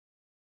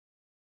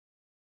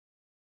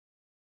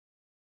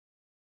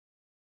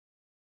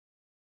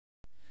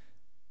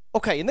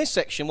Okay, in this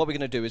section, what we're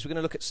going to do is we're going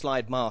to look at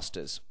slide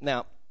masters.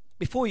 Now,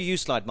 before you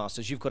use slide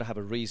masters, you've got to have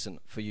a reason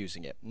for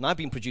using it. And I've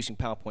been producing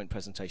PowerPoint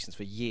presentations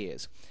for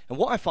years. And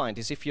what I find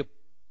is if your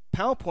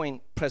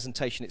PowerPoint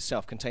presentation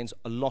itself contains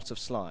a lot of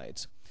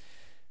slides,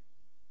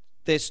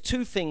 there's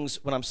two things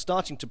when I'm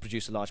starting to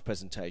produce a large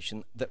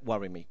presentation that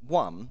worry me.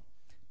 One,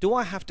 do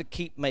I have to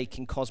keep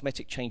making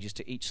cosmetic changes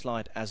to each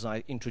slide as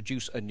I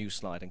introduce a new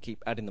slide and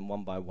keep adding them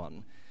one by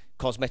one?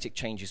 Cosmetic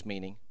changes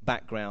meaning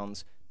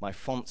backgrounds, my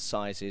font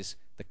sizes,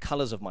 the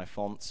colors of my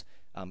fonts,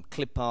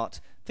 clip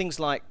art, things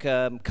like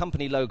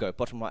company logo,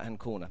 bottom right-hand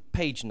corner,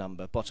 page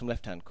number, bottom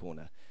left-hand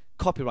corner,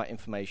 copyright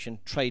information,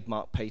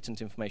 trademark,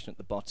 patent information at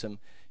the bottom.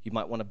 You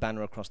might want a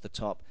banner across the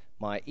top,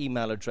 my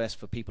email address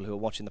for people who are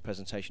watching the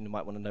presentation, you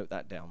might want to note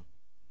that down.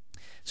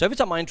 So every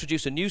time I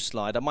introduce a new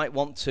slide, I might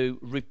want to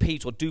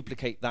repeat or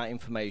duplicate that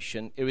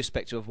information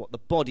irrespective of what the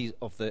body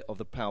of the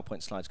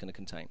PowerPoint slide is going to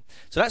contain.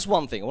 So that's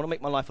one thing. I want to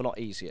make my life a lot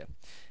easier.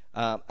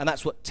 And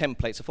that's what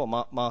templates are for,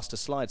 master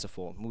slides are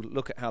for. We'll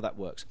look at how that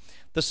works.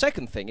 The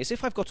second thing is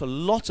if I've got a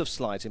lot of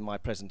slides in my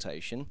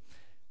presentation,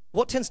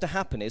 what tends to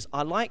happen is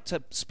I like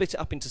to split it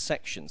up into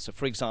sections. So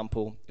for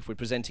example, if we're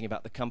presenting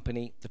about the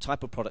company, the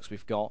type of products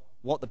we've got,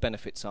 what the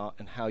benefits are,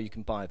 and how you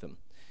can buy them.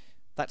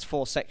 That's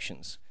 4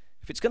 sections.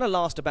 If it's going to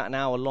last about an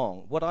hour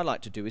long, what I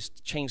like to do is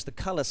change the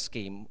color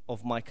scheme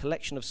of my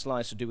collection of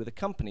slides to do with the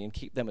company and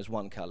keep them as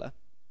one color.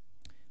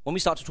 When we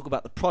start to talk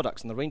about the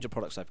products and the range of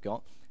products I've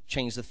got,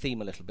 change the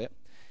theme a little bit,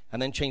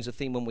 and then change the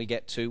theme when we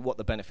get to what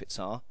the benefits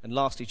are, and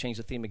lastly change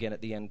the theme again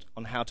at the end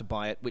on how to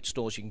buy it, which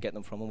stores you can get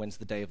them from, and when's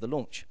the day of the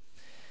launch.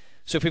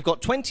 So if we've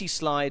got 20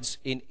 slides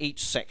in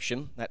each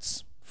section,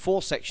 that's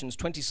 4 sections,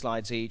 20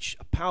 slides each,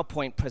 a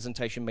PowerPoint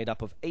presentation made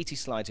up of 80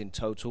 slides in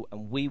total,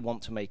 and we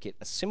want to make it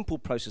a simple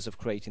process of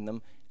creating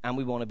them, and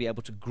we want to be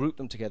able to group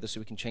them together so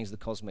we can change the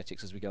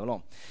cosmetics as we go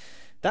along.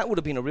 That would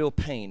have been a real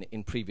pain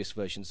in previous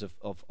versions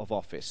of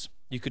Office.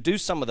 You could do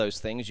some of those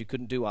things, you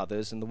couldn't do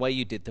others, and the way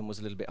you did them was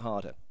a little bit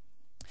harder.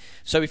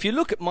 So if you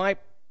look at my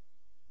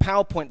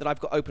PowerPoint that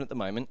I've got open at the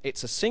moment,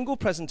 it's a single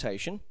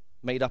presentation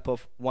made up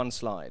of 1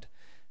 slide.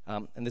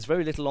 And there's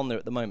very little on there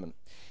at the moment.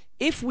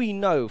 If we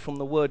know from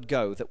the word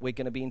go that we're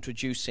going to be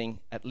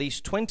introducing at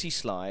least 20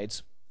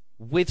 slides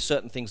with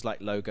certain things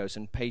like logos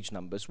and page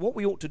numbers, what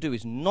we ought to do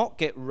is not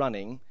get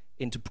running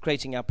into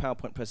creating our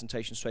PowerPoint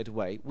presentation straight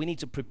away. We need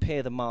to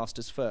prepare the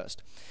masters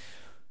first.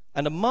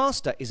 And a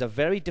master is a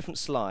very different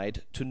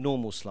slide to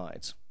normal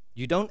slides.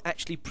 You don't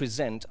actually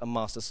present a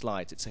master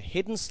slide. It's a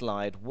hidden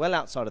slide well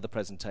outside of the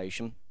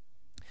presentation,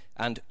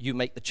 and you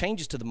make the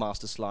changes to the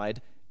master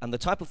slide, and the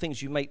type of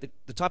things you make,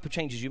 the type of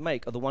changes you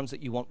make are the ones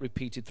that you want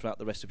repeated throughout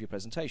the rest of your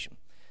presentation.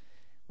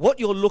 What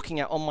you're looking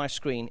at on my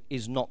screen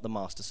is not the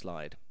master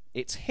slide.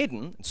 It's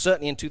hidden, and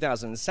certainly in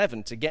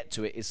 2007 to get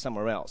to it is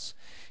somewhere else.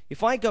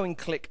 If I go and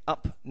click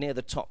up near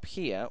the top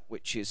here,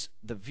 which is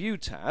the View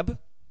tab,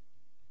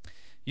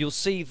 you'll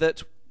see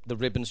that the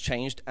ribbon's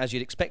changed as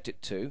you'd expect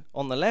it to.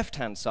 On the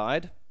left-hand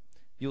side,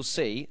 you'll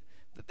see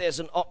that there's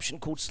an option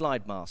called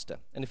Slide Master.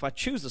 And if I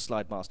choose the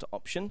Slide Master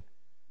option,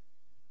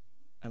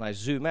 and I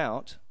zoom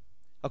out,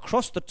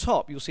 across the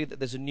top you'll see that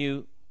there's a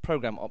new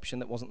program option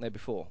that wasn't there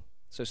before.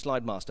 So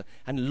Slide Master.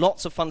 And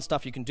lots of fun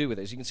stuff you can do with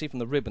it. As you can see from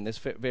the ribbon, there's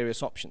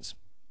various options.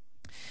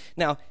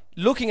 Now,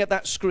 looking at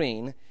that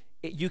screen,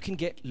 you can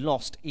get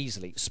lost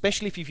easily,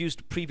 especially if you've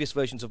used previous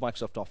versions of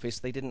Microsoft Office.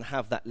 They didn't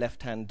have that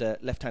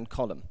left-hand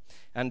column.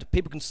 And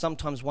people can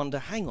sometimes wonder,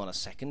 hang on a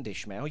second,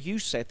 Ishmael, you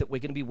said that we're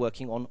going to be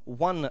working on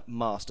 1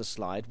 master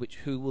slide,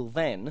 who will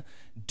then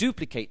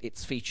duplicate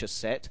its feature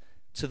set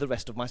to the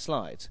rest of my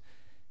slides.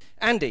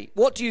 Andy,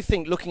 what do you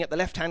think, looking at the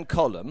left-hand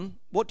column,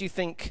 what do you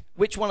think,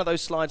 which one of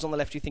those slides on the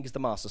left do you think is the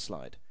master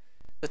slide?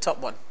 The top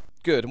one.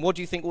 Good. And what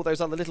do you think all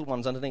those other little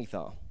ones underneath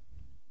are?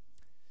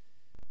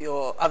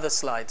 Your other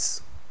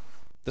slides.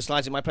 The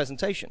slides in my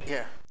presentation?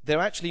 Yeah. They're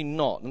actually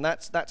not, and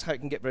that's how it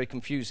can get very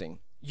confusing.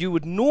 You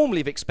would normally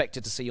have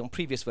expected to see on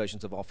previous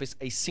versions of Office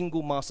a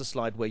single master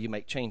slide where you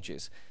make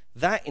changes.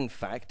 That, in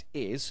fact,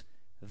 is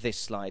this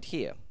slide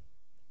here.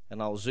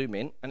 And I'll zoom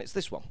in, and it's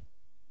this one.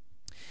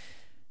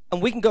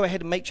 And we can go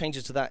ahead and make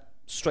changes to that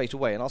straight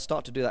away, and I'll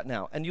start to do that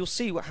now. And you'll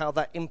see how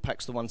that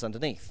impacts the ones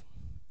underneath.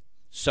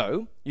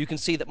 So you can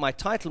see that my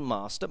title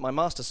master, my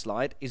master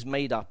slide, is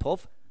made up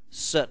of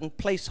certain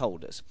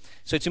placeholders.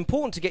 So it's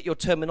important to get your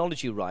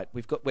terminology right.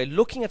 We're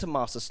looking at a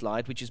master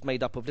slide which is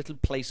made up of little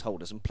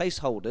placeholders, and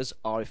placeholders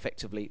are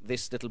effectively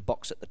this little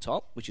box at the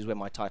top, which is where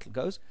my title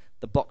goes,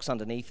 the box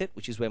underneath it,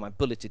 which is where my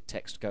bulleted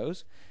text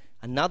goes,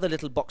 another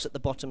little box at the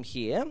bottom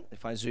here.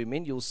 If I zoom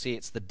in, you'll see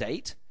it's the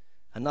date.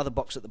 Another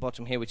box at the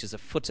bottom here, which is a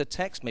footer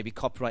text, maybe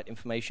copyright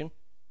information,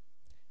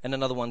 and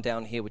another one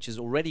down here, which has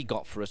already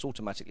got for us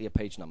automatically a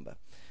page number.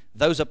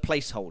 Those are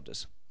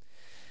placeholders.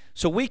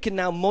 So we can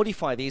now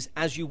modify these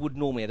as you would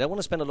normally. I don't want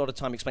to spend a lot of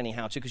time explaining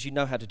how to, because you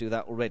know how to do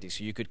that already.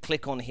 So you could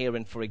click on here,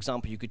 and for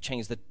example, you could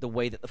change the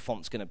way that the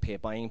font's going to appear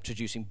by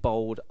introducing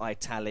bold,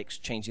 italics,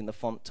 changing the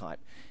font type.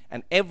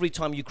 And every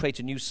time you create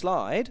a new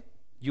slide,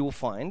 you will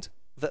find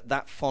that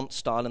that font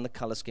style and the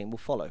color scheme will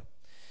follow.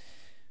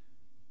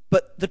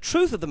 But the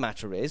truth of the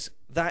matter is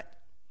that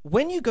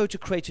when you go to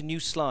create a new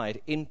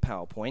slide in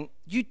PowerPoint,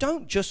 you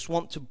don't just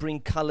want to bring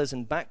colors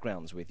and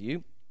backgrounds with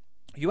you.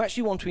 You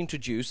actually want to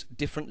introduce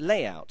different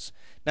layouts.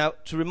 Now,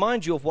 to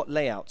remind you of what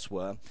layouts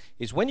were,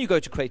 is when you go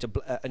to create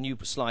a new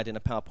slide in a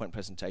PowerPoint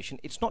presentation,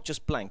 it's not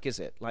just blank, is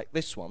it? Like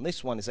this one.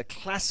 This one is a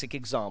classic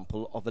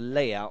example of a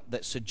layout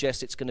that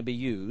suggests it's going to be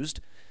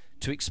used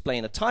to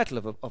explain a title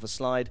of a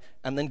slide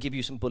and then give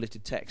you some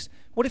bulleted text.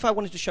 What if I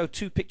wanted to show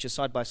two pictures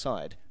side by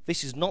side?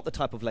 This is not the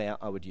type of layout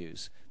I would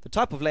use. The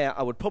type of layout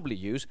I would probably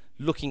use,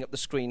 looking at the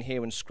screen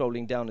here and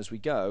scrolling down as we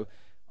go,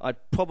 I'd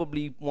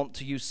probably want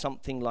to use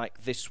something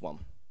like this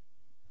one,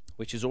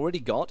 which has already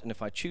got, and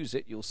if I choose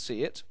it, you'll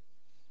see it.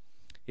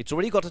 It's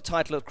already got a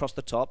title across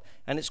the top,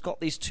 and it's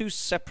got these two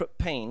separate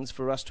panes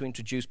for us to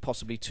introduce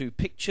possibly two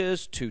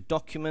pictures, two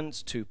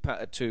documents, two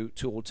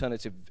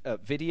alternative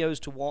videos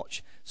to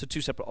watch, so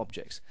two separate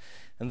objects.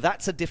 And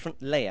that's a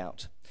different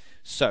layout.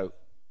 So,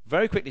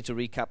 very quickly to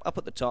recap, up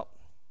at the top,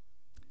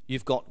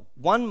 you've got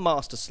one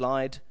master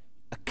slide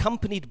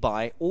accompanied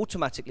by,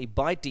 automatically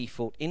by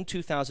default in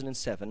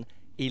 2007,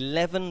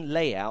 11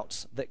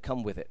 layouts that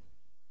come with it.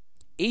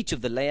 Each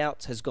of the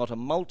layouts has got a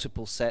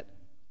multiple set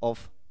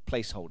of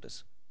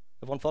placeholders.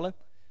 Everyone follow?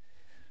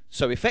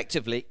 So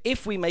effectively,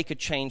 if we make a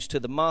change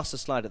to the master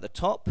slide at the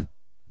top,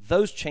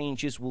 those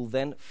changes will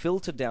then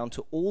filter down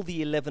to all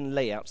the 11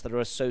 layouts that are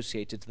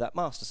associated to that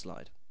master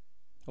slide.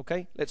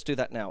 Okay, let's do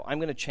that now. I'm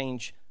going to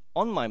change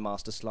on my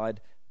master slide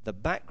the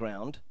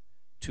background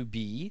to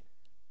be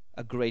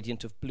a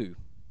gradient of blue.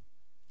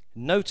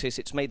 Notice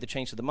it's made the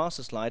change to the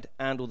master slide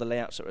and all the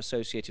layouts that are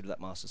associated with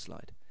that master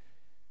slide.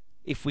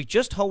 If we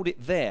just hold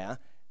it there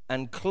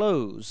and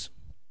close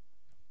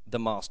the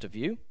master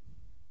view,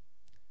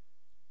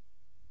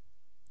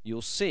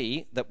 you'll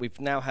see that we've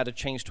now had a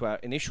change to our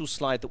initial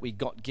slide that we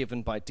got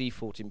given by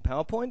default in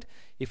PowerPoint.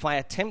 If I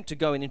attempt to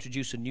go and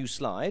introduce a new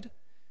slide,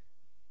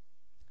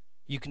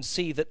 you can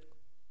see that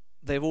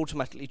they've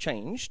automatically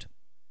changed,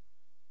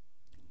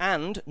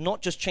 and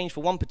not just changed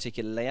for one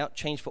particular layout,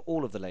 changed for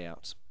all of the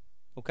layouts.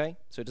 Okay?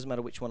 So it doesn't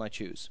matter which one I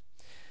choose.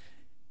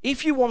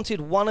 If you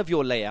wanted one of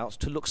your layouts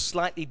to look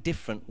slightly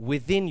different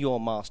within your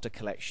master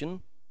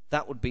collection,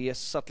 that would be a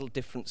subtle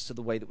difference to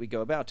the way that we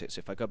go about it. So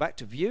if I go back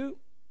to View,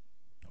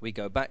 we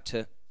go back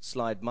to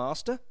Slide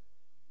Master,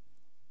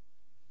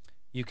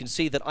 you can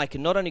see that I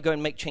can not only go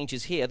and make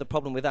changes here, the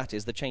problem with that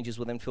is the changes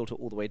will then filter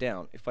all the way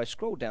down. If I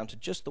scroll down to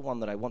just the one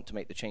that I want to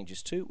make the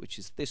changes to, which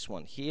is this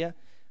one here,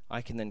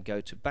 I can then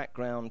go to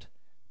Background,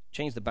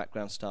 change the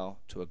background style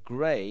to a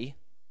grey,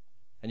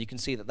 and you can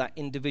see that that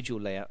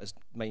individual layout has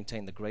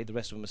maintained the grey, the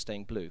rest of them are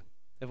staying blue.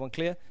 Everyone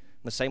clear? And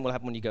the same will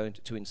happen when you go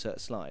to insert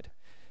slide.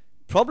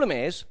 Problem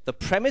is, the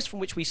premise from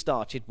which we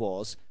started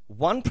was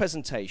one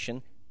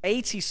presentation,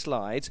 80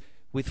 slides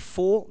with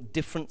 4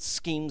 different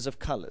schemes of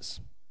colors.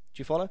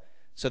 Do you follow?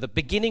 So the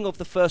beginning of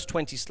the first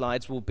 20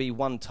 slides will be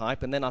one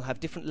type, and then I'll have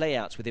different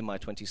layouts within my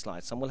 20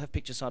 slides. Some will have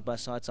pictures side by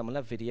side, some will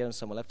have video, and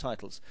some will have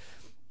titles.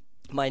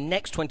 My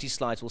next 20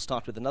 slides will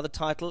start with another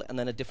title and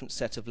then a different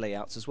set of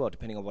layouts as well,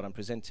 depending on what I'm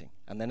presenting,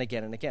 and then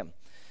again and again.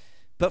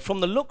 But from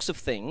the looks of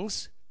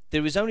things,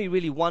 there is only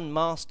really one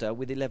master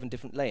with 11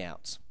 different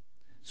layouts.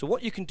 So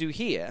what you can do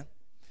here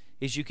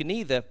is you can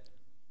either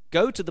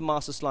go to the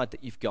master slide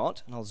that you've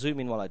got, and I'll zoom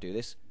in while I do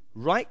this,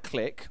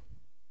 right-click,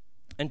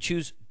 and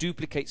choose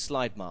Duplicate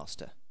Slide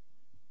Master.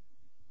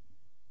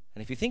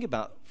 And if you think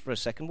about it for a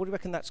second, what do you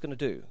reckon that's going to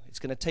do? It's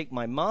going to take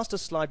my master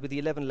slide with the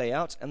 11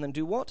 layouts and then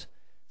do what?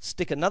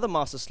 Stick another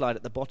master slide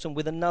at the bottom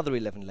with another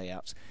 11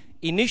 layouts.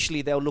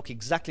 Initially, they'll look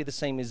exactly the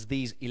same as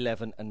these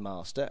 11 and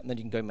master, and then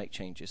you can go and make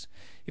changes.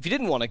 If you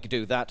didn't want to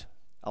do that,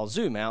 I'll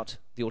zoom out.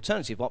 The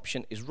alternative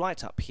option is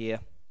right up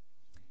here,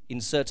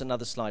 Insert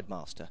Another Slide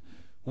Master,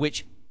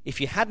 which, if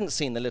you hadn't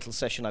seen the little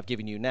session I've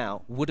given you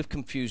now, would have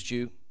confused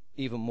you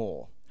even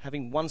more.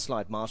 Having one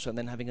slide master and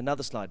then having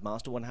another slide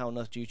master, how on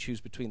earth do you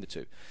choose between the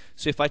two?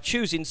 So if I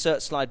choose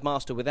Insert Slide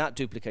Master without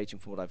duplicating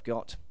from what I've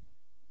got,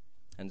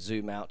 and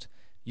zoom out,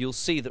 you'll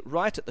see that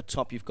right at the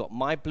top you've got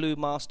my blue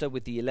master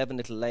with the 11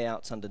 little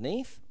layouts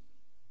underneath,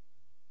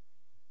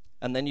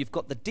 and then you've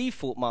got the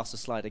default master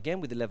slide again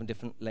with 11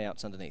 different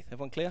layouts underneath.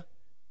 Everyone clear?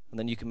 And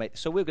then you can make,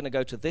 so we're going to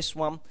go to this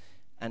one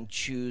and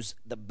choose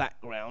the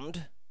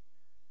background,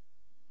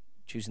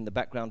 choosing the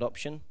background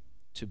option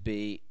to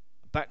be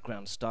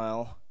background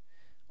style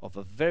of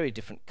a very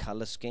different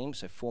color scheme,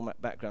 so format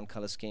background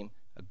color scheme,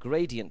 a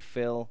gradient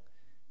fill,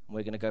 and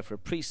we're going to go for a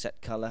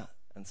preset color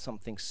and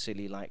something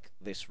silly like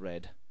this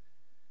red.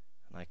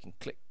 And I can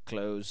click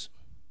close,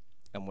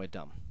 and we're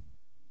done.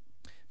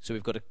 So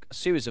we've got a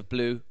series of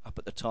blue up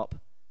at the top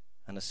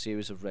and a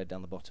series of red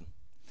down the bottom.